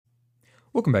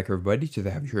Welcome back, everybody, to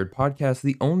the Have You Heard podcast,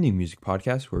 the only music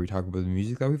podcast where we talk about the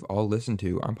music that we've all listened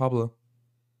to. I'm Pablo.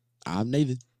 I'm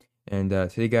Nathan. And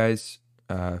today, guys,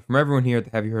 from everyone here at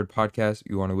the Have You Heard podcast,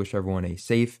 we want to wish everyone a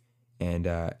safe and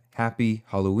happy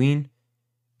Halloween.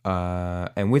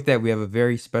 And with that, we have a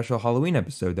very special Halloween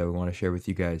episode that we want to share with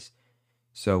you guys.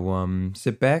 So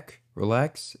sit back,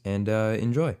 relax, and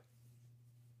enjoy.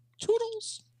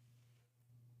 Toodles.